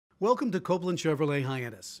Welcome to Copeland Chevrolet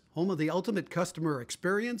Hyannis, home of the ultimate customer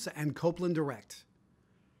experience and Copeland Direct.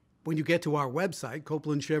 When you get to our website,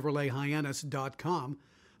 copelandchevroletHyannis.com,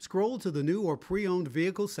 scroll to the new or pre-owned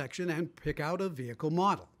vehicle section and pick out a vehicle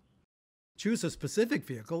model. Choose a specific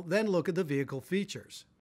vehicle, then look at the vehicle features.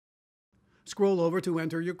 Scroll over to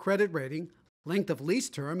enter your credit rating, length of lease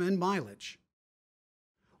term, and mileage.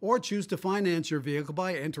 Or choose to finance your vehicle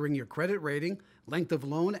by entering your credit rating, length of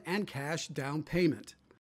loan, and cash down payment.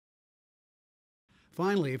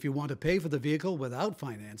 Finally, if you want to pay for the vehicle without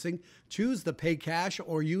financing, choose the Pay Cash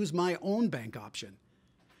or Use My Own Bank option.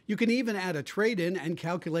 You can even add a trade-in and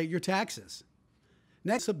calculate your taxes.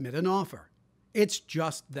 Next, submit an offer. It's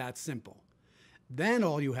just that simple. Then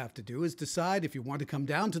all you have to do is decide if you want to come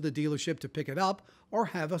down to the dealership to pick it up or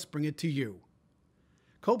have us bring it to you.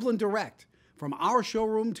 Copeland Direct, from our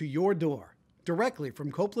showroom to your door, directly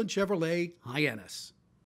from Copeland Chevrolet Hyannis.